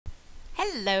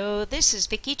Hello, this is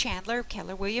Vicki Chandler of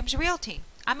Keller Williams Realty.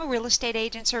 I'm a real estate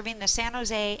agent serving the San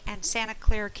Jose and Santa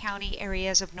Clara County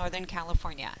areas of Northern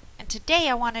California. And today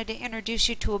I wanted to introduce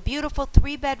you to a beautiful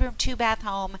 3-bedroom, 2-bath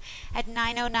home at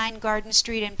 909 Garden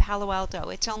Street in Palo Alto.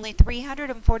 It's only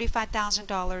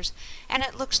 $345,000 and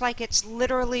it looks like it's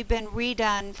literally been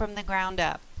redone from the ground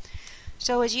up.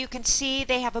 So as you can see,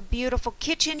 they have a beautiful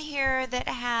kitchen here that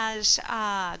has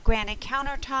granite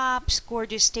countertops,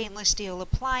 gorgeous stainless steel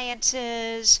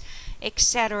appliances,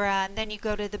 etc. And then you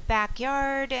go to the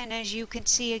backyard, and as you can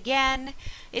see again,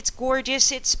 it's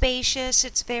gorgeous, it's spacious,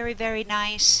 it's very, very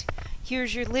nice.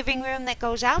 Here's your living room that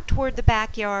goes out toward the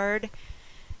backyard,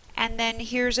 and then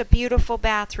here's a beautiful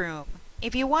bathroom.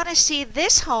 If you want to see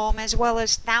this home as well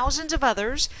as thousands of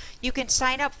others, you can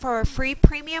sign up for a free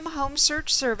premium home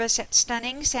search service at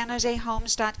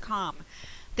stunningsanjosehomes.com.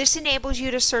 This enables you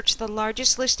to search the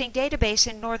largest listing database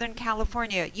in Northern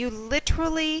California. You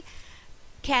literally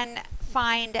can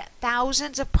find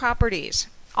thousands of properties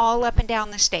all up and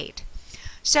down the state.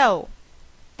 So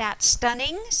that's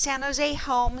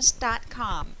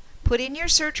stunningsanjosehomes.com. Put in your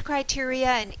search criteria,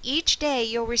 and each day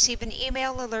you'll receive an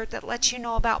email alert that lets you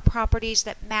know about properties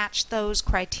that match those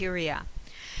criteria.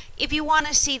 If you want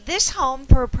to see this home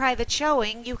for a private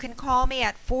showing, you can call me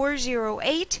at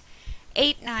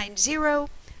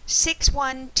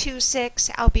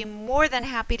 408-890-6126. I'll be more than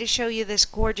happy to show you this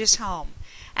gorgeous home.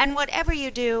 And whatever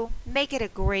you do, make it a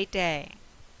great day.